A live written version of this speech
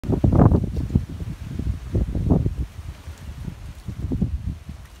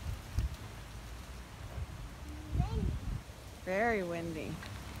Very windy.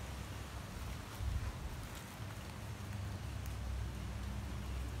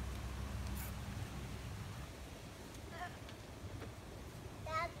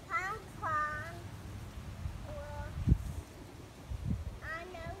 That palm pond was on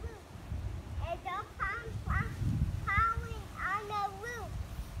the roof. And the palm pond falling on the roof.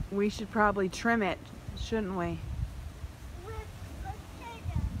 We should probably trim it, shouldn't we? With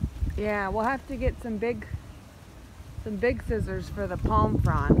scissors. Yeah, we'll have to get some big scissors for the palm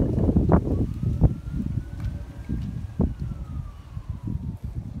frond.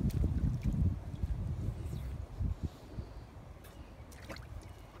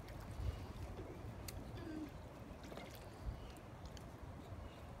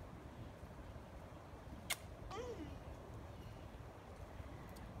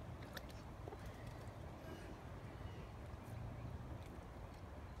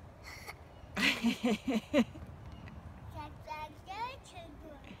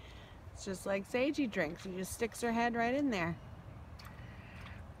 It's just like Sagey drinks. She just sticks her head right in there.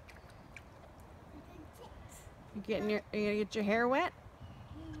 You gonna get your hair wet?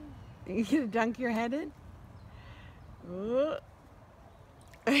 You gonna dunk your head in? Ooh.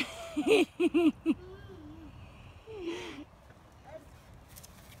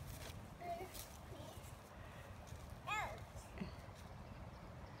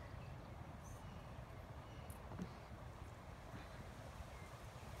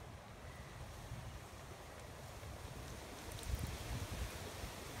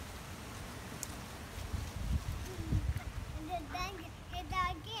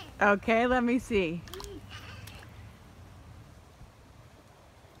 Okay, let me see.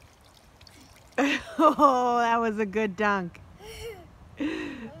 Oh, that was a good dunk.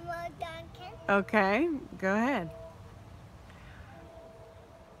 Okay, go ahead.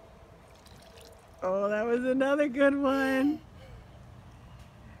 Oh, that was another good one.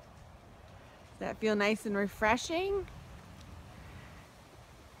 Does that feel nice and refreshing?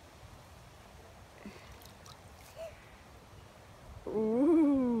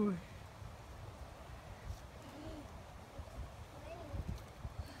 Ooh.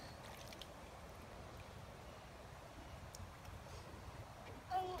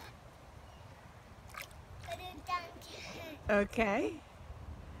 Okay.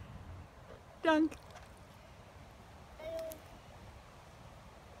 Dunk.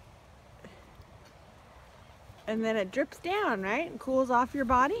 And then it drips down, right? And cools off your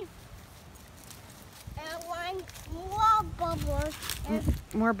body. And one more bubbles.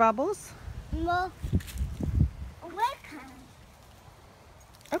 More bubbles? More liquor.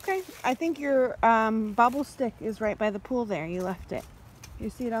 Okay. I think your bubble stick is right by the pool there. You left it. You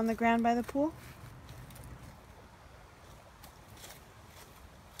see it on the ground by the pool?